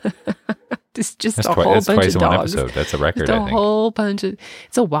 It's just That's a whole bunch twice of in one dogs. episode. That's a record, Just I a think. whole bunch of,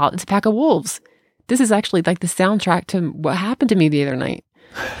 it's a pack of wolves. This is actually like the soundtrack to what happened to me the other night.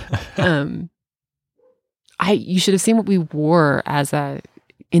 You should have seen what we wore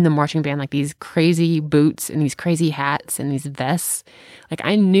in the marching band, like these crazy boots and these crazy hats and these vests. Like,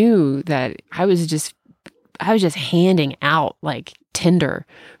 I knew that I was just handing out like tinder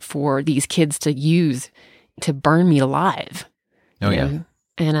for these kids to use to burn me alive. Oh, you yeah. know?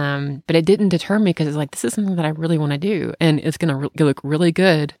 And but it didn't deter me because it's like, this is something that I really want to do, and it's going to look really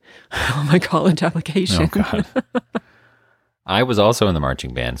good on my college application. Oh, God. I was also in the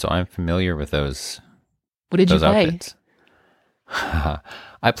marching band, so I'm familiar with those. What did you those play? outfits.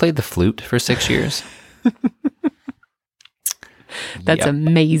 I played the flute for 6 years. That's Yep.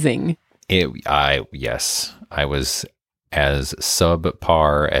 amazing. Yes, I was as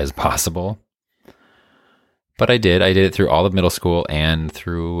subpar as possible. But I did it through all of middle school and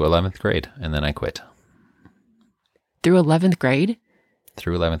through 11th grade, and then I quit. Through 11th grade?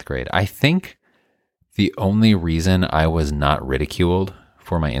 Through 11th grade. I think the only reason I was not ridiculed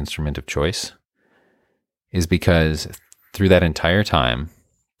for my instrument of choice is because through that entire time,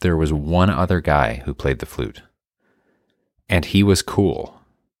 there was one other guy who played the flute. And he was cool.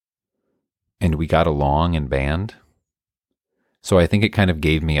 And we got along in band. So I think it kind of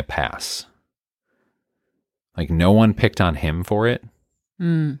gave me a pass. Like, no one picked on him for it.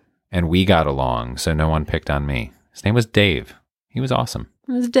 Mm. And we got along, so no one picked on me. His name was Dave. He was awesome.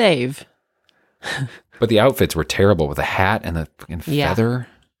 It was Dave. But the outfits were terrible with the hat and the fucking Yeah. feather.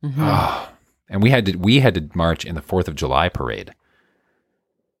 Mm-hmm. Oh. And we had to march in the 4th of July parade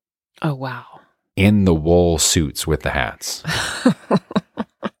Oh, wow. in the wool suits with the hats.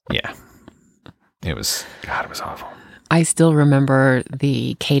 Yeah. It was awful. I still remember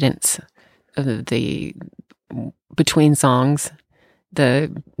the cadence of the between songs.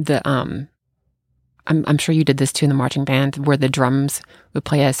 I'm sure you did this too in the marching band, where the drums would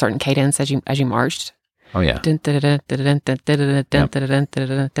play a certain cadence as you marched. Oh, yeah. I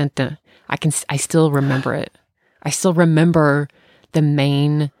still remember it. I still remember the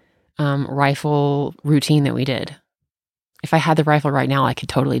main rifle routine that we did. If I had the rifle right now, I could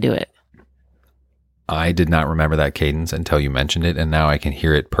totally do it. I did not remember that cadence until you mentioned it, and now I can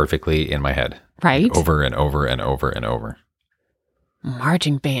hear it perfectly in my head. Right? Like over and over and over and over.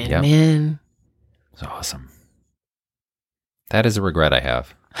 Marching band, Yep. man. It's awesome. That is a regret I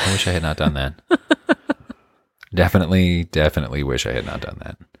have. I wish I had not done that. Definitely wish I had not done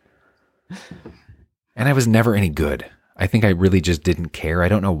that. And I was never any good. I think I really just didn't care. I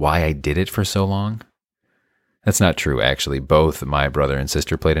don't know why I did it for so long. That's not true, actually. Both my brother and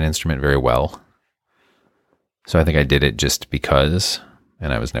sister played an instrument very well. So I think I did it just because,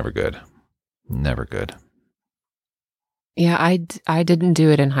 and I was never good. Never good. Yeah, I didn't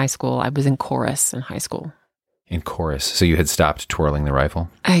do it in high school. I was in chorus in high school. In chorus. So you had stopped twirling the rifle?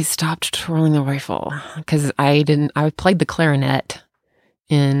 I stopped twirling the rifle because I played the clarinet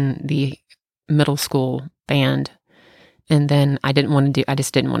in the middle school band. And then I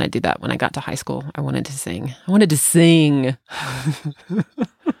just didn't want to do that when I got to high school. I wanted to sing. And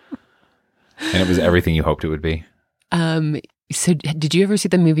it was everything you hoped it would be? So did you ever see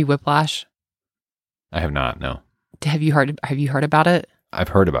the movie Whiplash? I have not, no. Have you heard about it? I've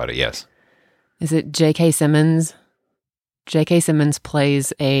heard about it, yes. Is it J.K. Simmons? J.K. Simmons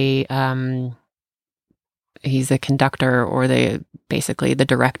plays he's a conductor or basically the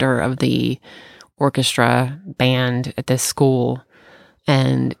director of the orchestra band at this school.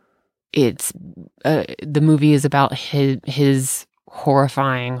 And it's, the movie is about his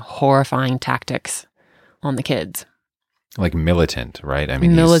horrifying tactics on the kids. Like militant, right? I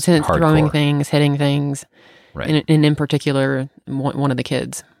mean, militant, he's throwing hardcore. things, hitting things. Right. And in particular, one of the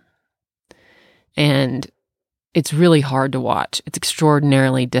kids. And it's really hard to watch. It's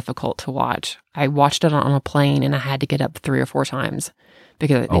extraordinarily difficult to watch. I watched it on a plane and I had to get up 3 or 4 times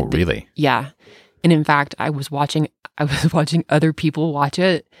because. Oh, really? Yeah. And in fact, I was watching other people watch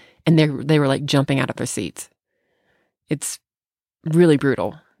it and they were like jumping out of their seats. It's really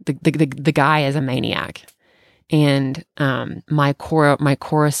brutal. The guy is a maniac. And my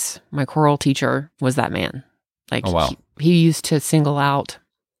choral teacher was that man. Like, oh, wow. he used to single out.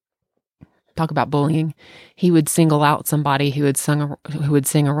 Talk about bullying. He would single out somebody who would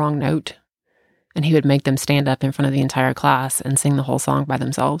sing a wrong note, and he would make them stand up in front of the entire class and sing the whole song by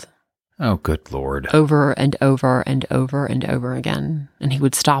themselves. Oh, good Lord. Over and over and over and over again. And he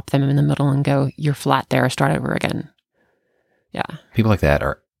would stop them in the middle and go, "You're flat there, start over again." Yeah. People like that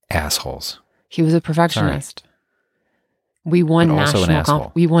are assholes. He was a perfectionist. Sorry. We won But also an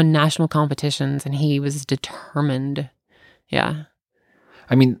asshole. we won national competitions, and he was determined. Yeah.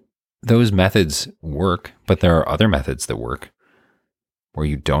 I mean, those methods work, but there are other methods that work where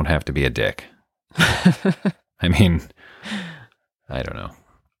you don't have to be a dick. I mean, I don't know.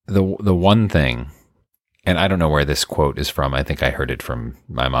 The one thing, and I don't know where this quote is from. I think I heard it from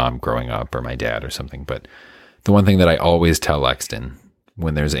my mom growing up or my dad or something. But the one thing that I always tell Lexton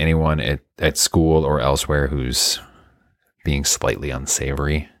when there's anyone at school or elsewhere who's being slightly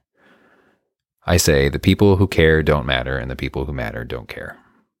unsavory, I say the people who care don't matter and the people who matter don't care.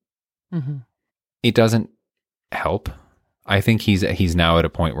 Mm-hmm. It doesn't help. I think he's now at a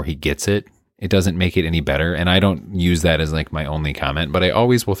point where he gets it. It doesn't make it any better. And I don't use that as like my only comment, but I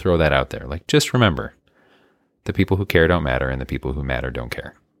always will throw that out there. Like, just remember, the people who care don't matter and the people who matter don't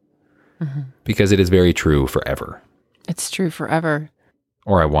care. Mm-hmm. Because it is very true forever. It's true forever.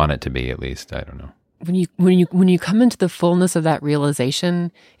 Or I want it to be, at least. I don't know. When you come into the fullness of that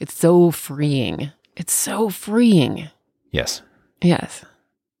realization, it's so freeing. It's so freeing. Yes. Yes.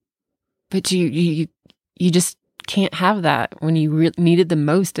 But you just can't have that when you need it the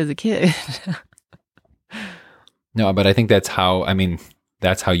most as a kid. No, but I think that's how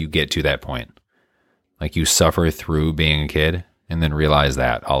you get to that point. Like, you suffer through being a kid and then realize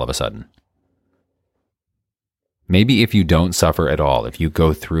that all of a sudden. Maybe if you don't suffer at all, if you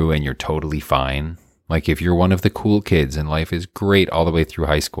go through and you're totally fine, like if you're one of the cool kids and life is great all the way through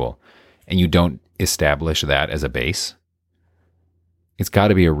high school and you don't establish that as a base, it's got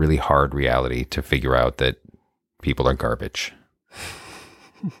to be a really hard reality to figure out that people are garbage.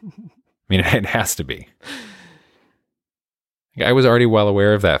 I mean, it has to be. I was already well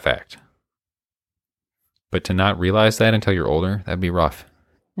aware of that fact. But to not realize that until you're older, that'd be rough.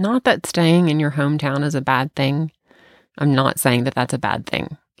 Not that staying in your hometown is a bad thing. I'm not saying that that's a bad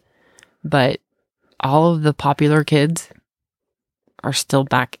thing. But all of the popular kids are still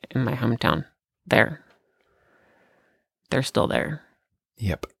back in my hometown. They're still there.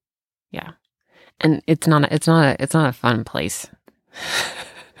 Yep. Yeah. And it's not a fun place.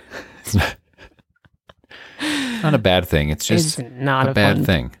 It's not a bad thing. It's just not a bad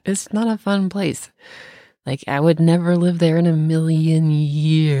thing. It's not a fun place. Like, I would never live there in a million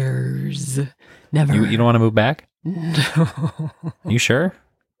years. Never. You don't want to move back? No. You sure?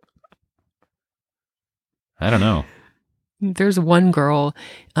 I don't know. There's one girl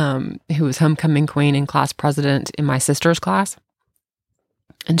who was homecoming queen and class president in my sister's class.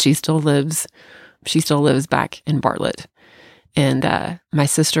 And she still lives back in Bartlett. And my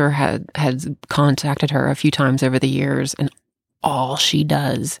sister had contacted her a few times over the years, and all she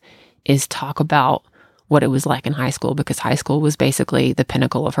does is talk about what it was like in high school, because high school was basically the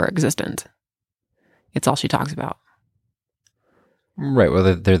pinnacle of her existence. It's all she talks about. Right.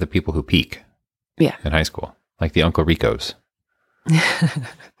 Well, they're the people who peak. Yeah. In high school, like the Uncle Ricos. I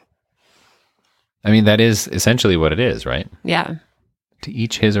mean, that is essentially what it is, right? Yeah. To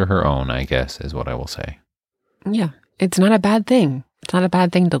each his or her own, I guess, is what I will say. Yeah. It's not a bad thing. It's not a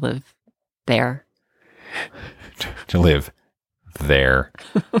bad thing to live there. To live there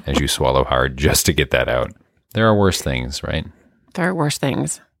as you swallow hard just to get that out. There are worse things, right? There are worse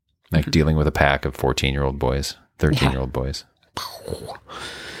things. Like dealing with a pack of 14-year-old boys, 13-year-old boys.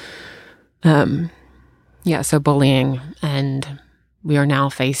 Yeah, so bullying, and we're now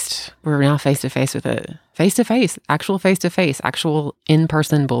face to face with it. Actual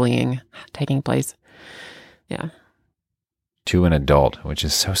in-person bullying taking place. Yeah. To an adult, which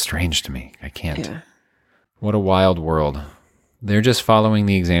is so strange to me. I can't. Yeah. What a wild world. They're just following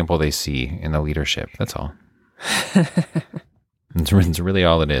the example they see in the leadership. That's all. It's really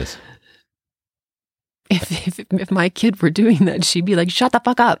all it is. If my kid were doing that, she'd be like, shut the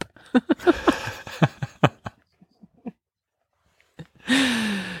fuck up.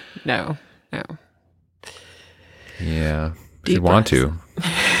 No. Yeah. Deep She'd want breaths. to.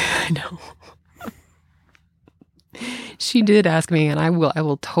 I know. She did ask me, and I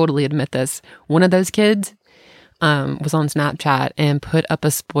will totally admit this. One of those kids was on Snapchat and put up a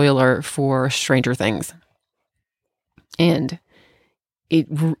spoiler for Stranger Things. And it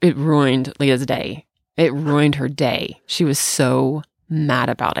ruined Leah's day. It ruined her day. She was so mad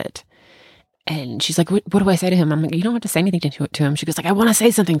about it. And she's like, what do I say to him? I'm like, you don't have to say anything to him. She goes like, I want to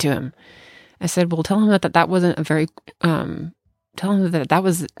say something to him. I said, well, tell him that wasn't a very, tell him that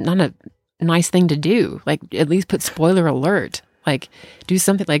was not a nice thing to do. Like, at least put spoiler alert. Like, do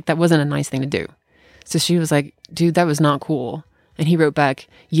something. Like, that wasn't a nice thing to do. So she was like, dude, that was not cool. And he wrote back,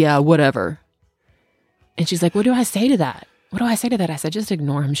 yeah, whatever. And she's like, what do I say to that? What do I say to that? I said, just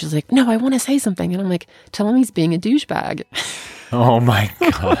ignore him. She's like, no, I want to say something. And I'm like, tell him he's being a douchebag. Oh my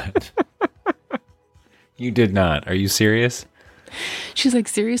God. You did not. Are you serious? She's like,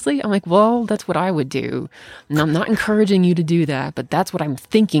 seriously? I'm like, well, that's what I would do. And I'm not encouraging you to do that, but that's what I'm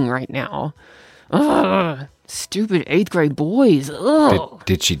thinking right now. Ugh, stupid 8th grade boys. Ugh.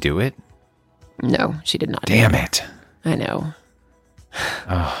 Did she do it? No, she did not. Damn it. I know.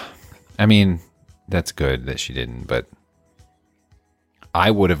 Oh, I mean, that's good that she didn't, but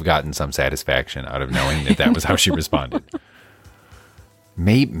I would have gotten some satisfaction out of knowing that was how she responded.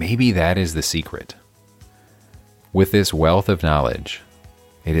 Maybe that is the secret. With this wealth of knowledge,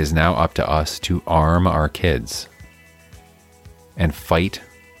 it is now up to us to arm our kids and fight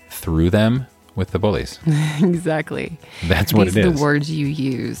through them with the bullies. Exactly. That's what it is. These are the words you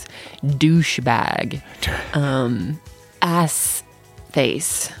use. Douchebag. Ass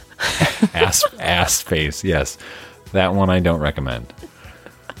face. Ass face, yes. That one I don't recommend.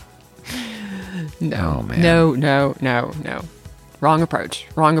 No, oh, man. No. Wrong approach.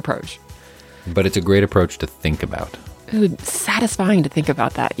 But it's a great approach to think about. Ooh, satisfying to think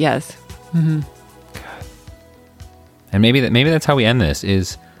about that, yes. Mm-hmm. God. And maybe that's how we end this,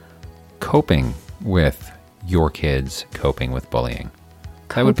 is coping with your kids, coping with bullying.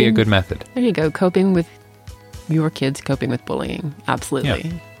 That would be a good method. There you go, coping with your kids, coping with bullying.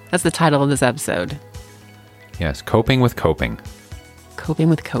 Absolutely. Yeah. That's the title of this episode. Yes, coping with coping. Coping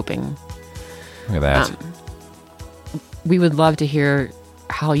with coping. Look at that. We would love to hear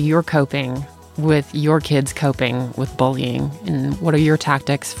how you're coping with your kids coping with bullying, and what are your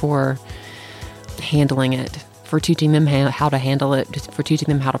tactics for handling it, for teaching them how to handle it, for teaching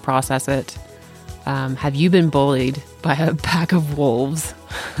them how to process it. Have you been bullied by a pack of wolves?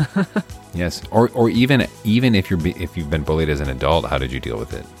 Yes, or even if you've been bullied as an adult, how did you deal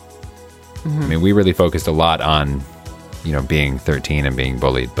with it? Mm-hmm. I mean, we really focused a lot on, being 13 and being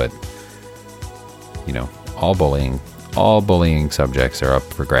bullied, but all bullying subjects are up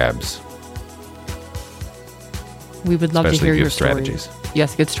for grabs. We would love to hear your strategies.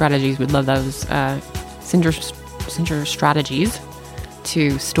 Yes, good strategies. We'd love those. Send your strategies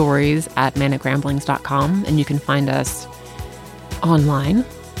to stories@manicramblings.com, and you can find us online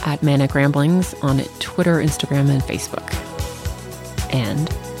at Manic Ramblings on Twitter, Instagram, and Facebook. And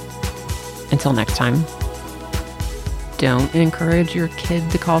until next time, don't encourage your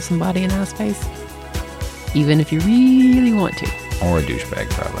kid to call somebody an ass face, even if you really want to. Or a douchebag,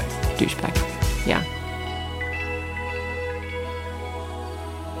 probably. Douchebag. Yeah.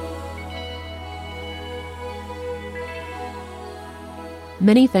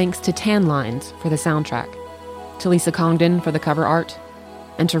 Many thanks to Tan Lines for the soundtrack, to Lisa Congdon for the cover art,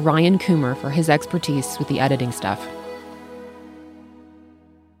 and to Ryan Coomer for his expertise with the editing stuff.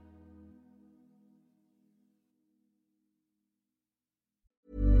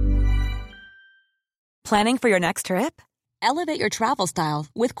 Planning for your next trip? Elevate your travel style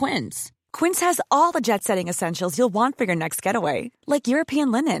with Quince. Quince has all the jet-setting essentials you'll want for your next getaway, like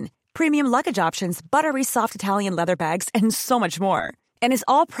European linen, premium luggage options, buttery soft Italian leather bags, and so much more. And is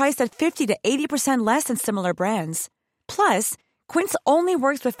all priced at 50 to 80% less than similar brands. Plus, Quince only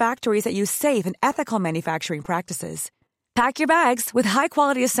works with factories that use safe and ethical manufacturing practices. Pack your bags with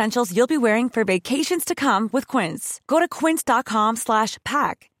high-quality essentials you'll be wearing for vacations to come with Quince. Go to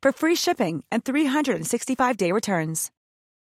quince.com/pack for free shipping and 365-day returns.